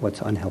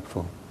what's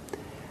unhelpful.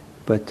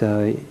 But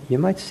you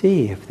might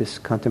see if this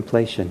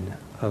contemplation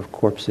of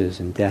corpses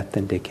and death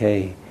and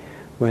decay,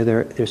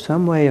 whether there's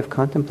some way of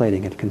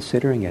contemplating it,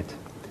 considering it,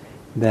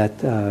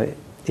 that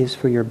is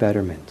for your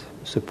betterment,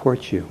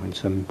 supports you in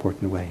some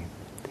important way.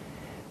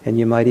 And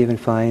you might even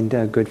find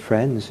good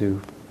friends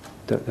who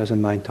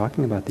doesn't mind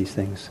talking about these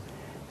things,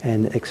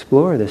 and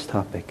explore this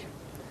topic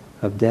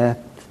of death,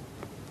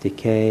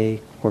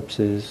 decay,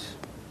 corpses,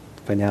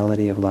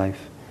 finality of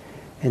life,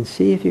 and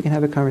see if you can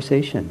have a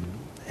conversation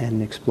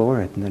and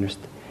explore it and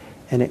understand,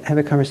 and have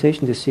a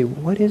conversation to see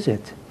what is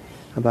it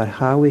about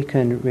how we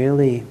can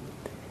really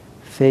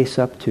face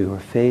up to or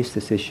face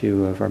this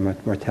issue of our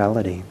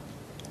mortality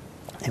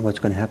and what's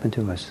going to happen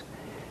to us,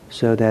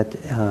 so that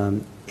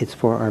it's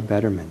for our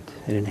betterment.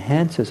 It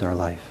enhances our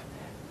life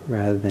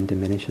rather than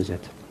diminishes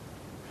it.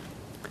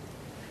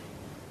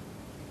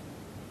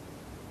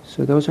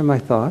 So those are my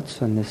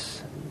thoughts on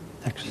this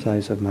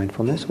exercise of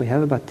mindfulness. We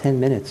have about 10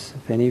 minutes.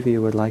 If any of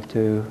you would like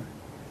to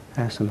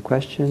ask some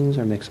questions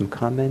or make some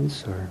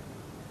comments or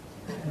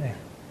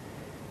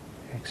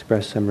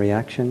express some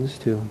reactions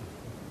to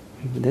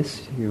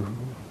this, you're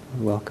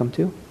welcome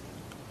to.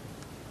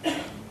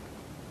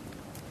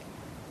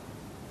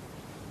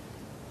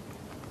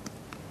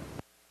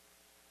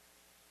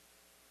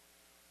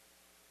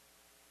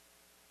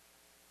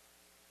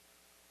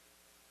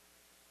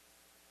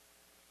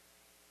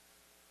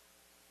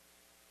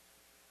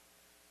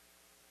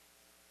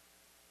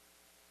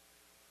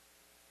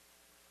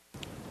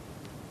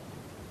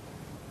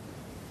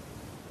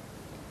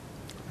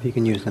 If you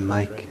can use the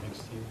mic. Right next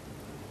to you.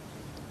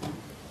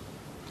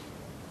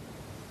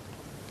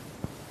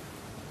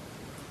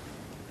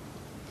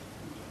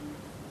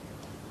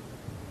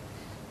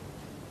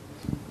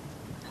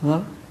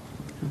 Hello?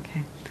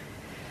 Okay.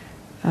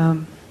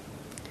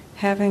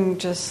 Having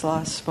just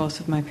lost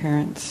both of my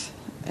parents,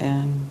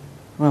 and,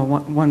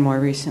 one more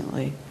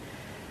recently,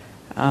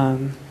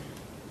 and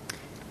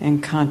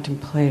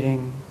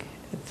contemplating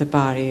the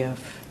body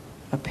of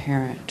a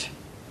parent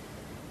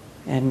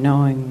and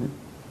knowing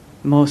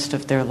most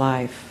of their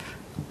life,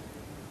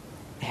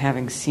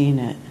 having seen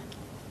it,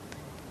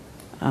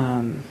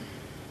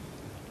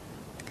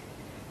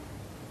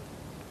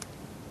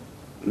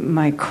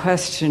 my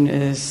question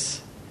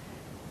is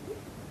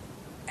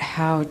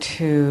how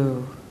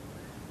to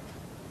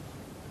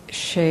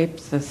shape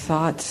the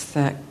thoughts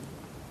that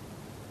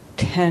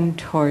tend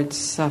towards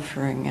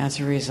suffering as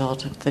a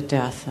result of the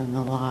death and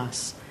the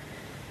loss.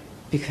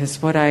 Because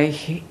what I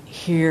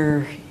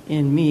hear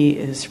in me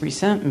is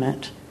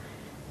resentment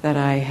that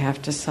I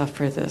have to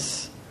suffer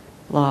this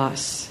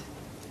loss.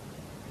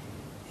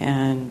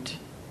 And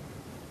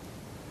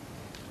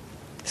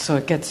so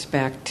it gets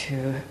back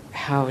to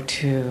how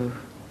to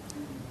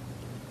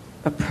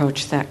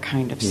approach that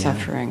kind of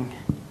suffering.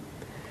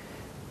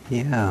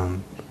 Yeah.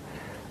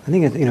 I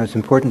think it's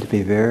important to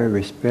be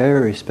very,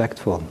 very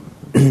respectful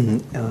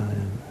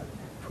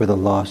for the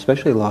loss,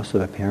 especially loss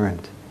of a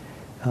parent.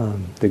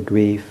 The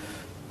grief,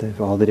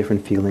 all the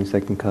different feelings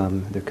that can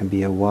come. There can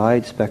be a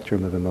wide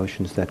spectrum of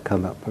emotions that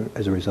come up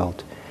as a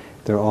result.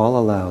 They're all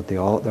allowed. They're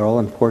all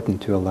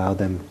important to allow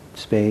them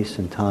space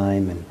and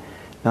time, and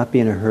not be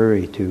in a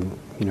hurry to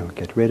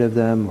get rid of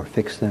them or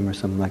fix them or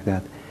something like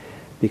that,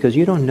 because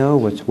you don't know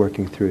what's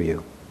working through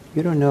you.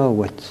 You don't know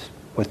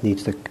what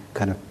needs to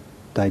kind of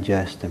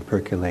digest and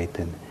percolate,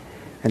 and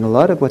a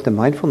lot of what the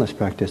mindfulness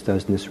practice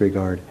does in this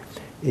regard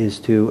is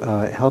to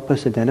help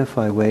us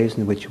identify ways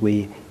in which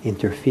we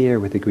interfere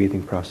with the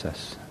grieving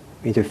process,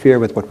 interfere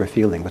with what we're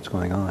feeling, what's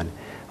going on.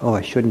 Oh,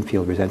 I shouldn't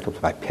feel resentful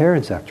to my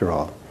parents after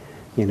all.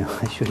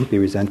 I shouldn't be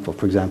resentful,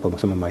 for example,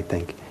 someone might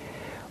think.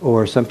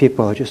 Or some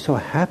people are just so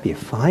happy,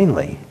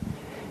 finally.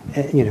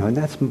 And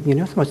that's, you're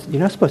not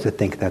supposed to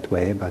think that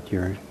way about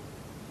your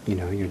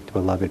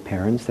beloved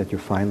parents, that you're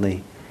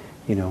finally,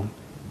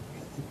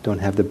 don't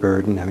have the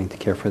burden having to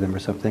care for them or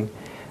something.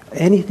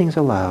 Anything's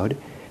allowed,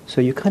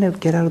 so you kind of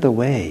get out of the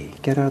way.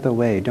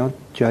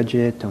 Don't judge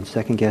it, don't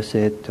second guess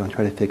it, don't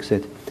try to fix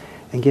it,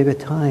 and give it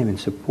time and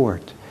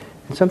support.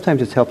 And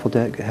sometimes it's helpful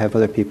to have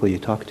other people you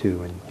talk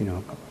to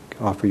and,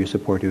 offer you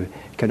support who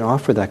can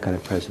offer that kind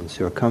of presence,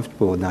 who are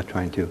comfortable with not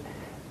trying to,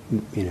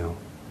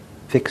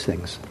 fix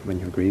things when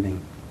you're grieving.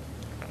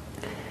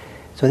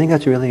 So I think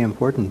that's really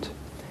important.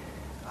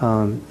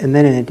 And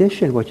then in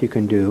addition, what you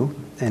can do,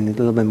 and a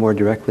little bit more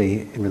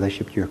directly in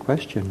relationship to your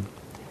question,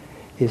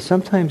 is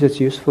sometimes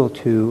it's useful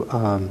to,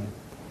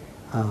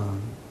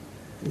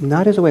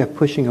 not as a way of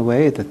pushing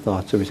away the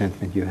thoughts of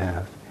resentment you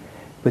have,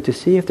 but to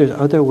see if there's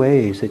other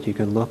ways that you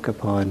can look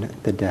upon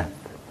the death,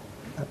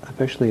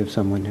 especially of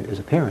someone who is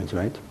a parent,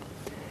 right?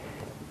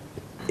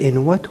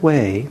 In what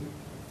way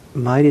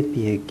might it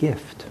be a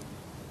gift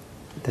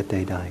that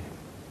they died?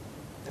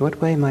 In what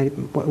way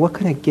what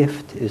kind of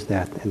gift is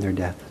that in their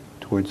death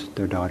towards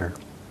their daughter?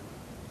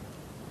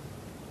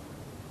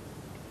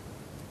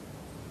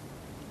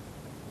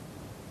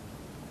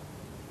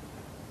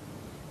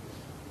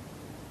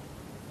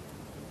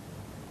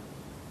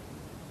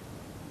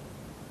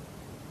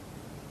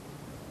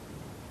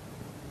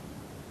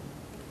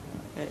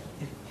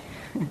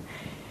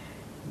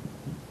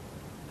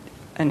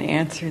 An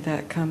answer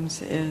that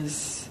comes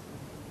is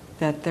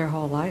that their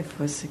whole life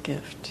was a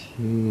gift.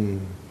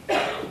 And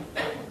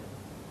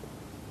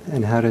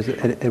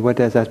what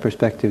does that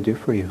perspective do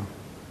for you?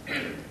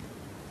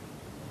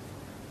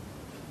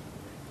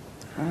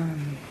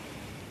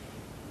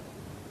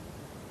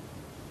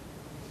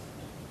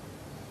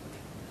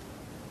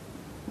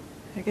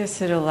 I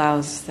guess it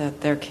allows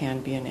that there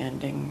can be an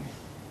ending.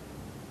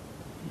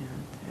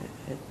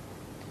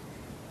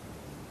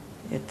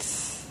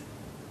 It's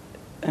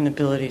an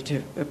ability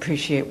to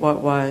appreciate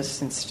what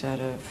was instead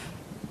of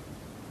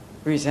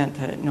resent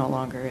that it no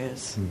longer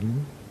is. Mm-hmm.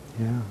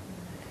 Yeah.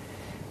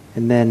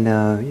 And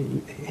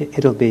then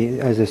it'll be,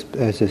 as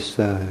this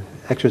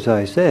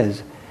exercise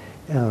says,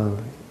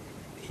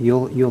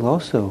 you'll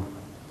also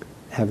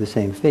have the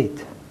same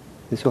fate.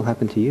 This will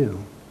happen to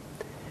you.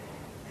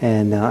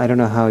 And I don't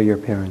know how your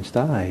parents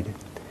died,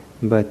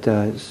 but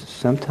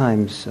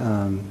sometimes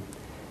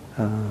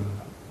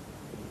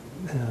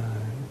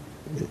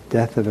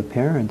death of a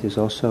parent is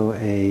also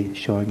a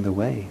showing the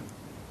way.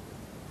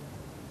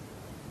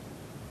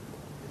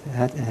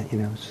 That,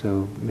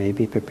 so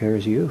maybe it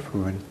prepares you for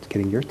when it's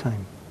getting your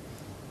time.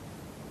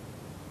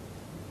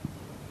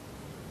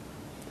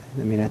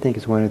 I think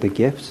it's one of the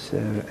gifts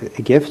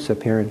a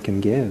parent can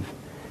give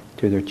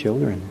to their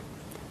children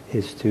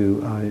is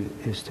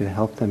to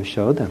help them,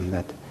 show them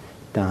that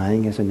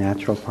dying is a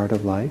natural part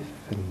of life,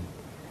 and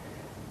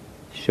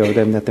show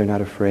them that they're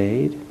not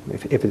afraid.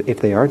 If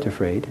they aren't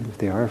afraid, if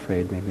they are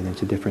afraid, maybe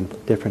that's a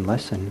different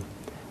lesson.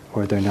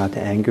 Or they're not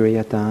angry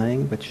at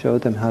dying, but show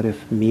them how to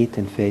meet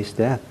and face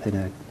death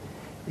in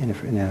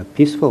a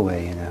peaceful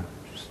way, in a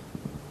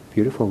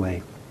beautiful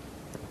way,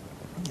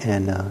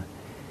 and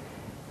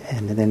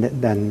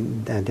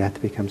then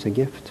death becomes a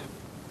gift.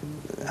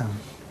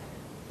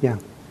 Yeah,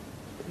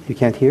 you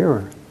can't hear,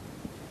 or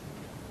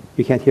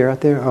you can't hear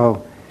out there.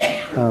 Oh,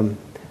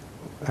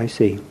 I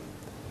see.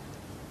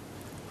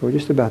 We're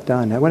just about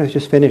done. I want to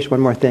just finish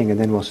one more thing, and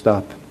then we'll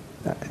stop.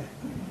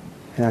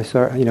 And I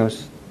saw,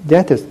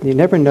 death is, you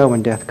never know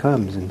when death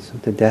comes, and so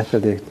the death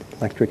of the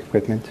electric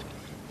equipment.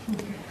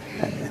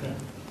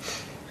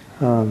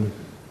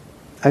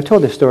 I've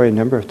told this story a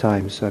number of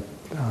times.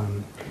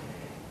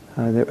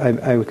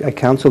 I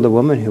counseled a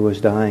woman who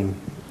was dying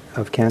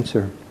of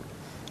cancer,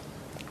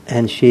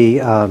 and she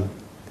had,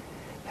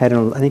 a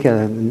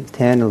 10,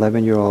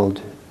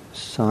 11-year-old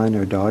son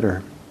or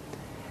daughter,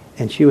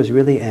 and she was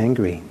really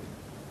angry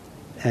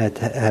at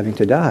having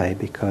to die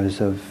because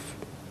of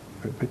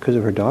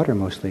her daughter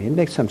mostly. It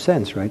makes some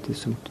sense, right? It's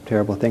some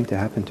terrible thing to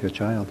happen to a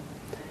child.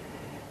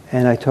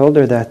 And I told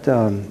her that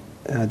one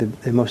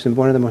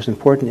of the most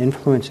important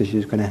influences she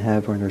was going to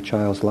have on her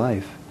child's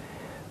life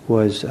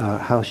was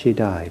how she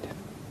died.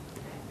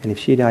 And if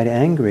she died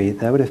angry,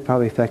 that would have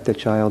probably affected the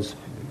child's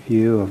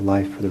view of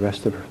life for the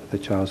rest of the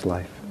child's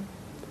life.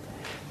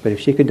 But if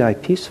she could die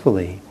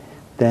peacefully,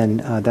 then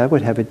that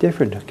would have a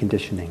different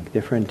conditioning,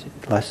 different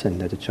lesson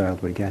that the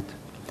child would get.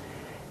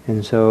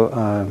 And so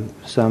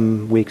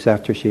some weeks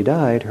after she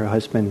died, her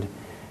husband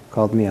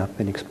called me up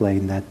and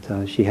explained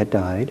that she had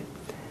died,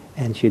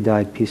 and she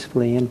died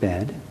peacefully in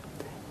bed.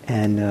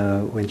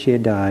 And when she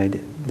had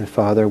died, the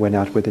father went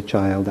out with the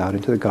child out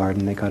into the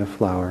garden. They got a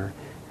flower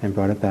and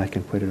brought it back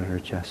and put it on her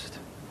chest.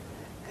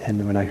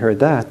 And when I heard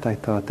that, I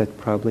thought that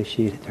probably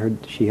she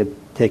had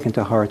taken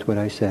to heart what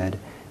I said,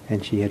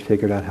 and she had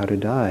figured out how to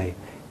die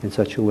in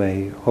such a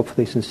way,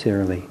 hopefully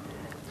sincerely,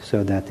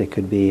 so that it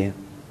could be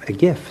a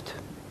gift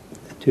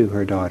to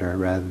her daughter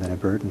rather than a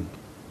burden.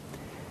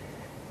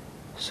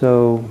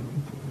 So,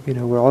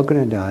 we're all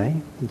going to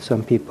die, and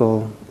some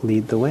people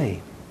lead the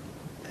way.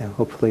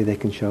 hopefully they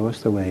can show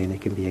us the way and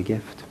it can be a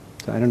gift.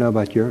 So I don't know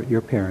about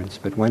your parents,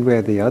 but one way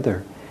or the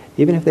other,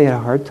 even if they had a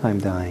hard time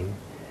dying,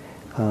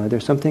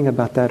 there's something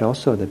about that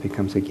also that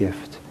becomes a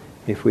gift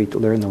if we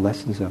learn the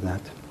lessons of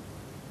that.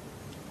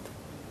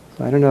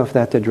 So I don't know if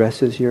that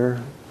addresses your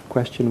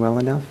question well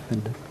enough,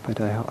 but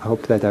I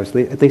hope that I was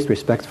at least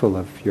respectful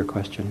of your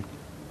question.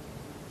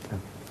 So,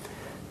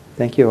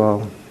 thank you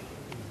all.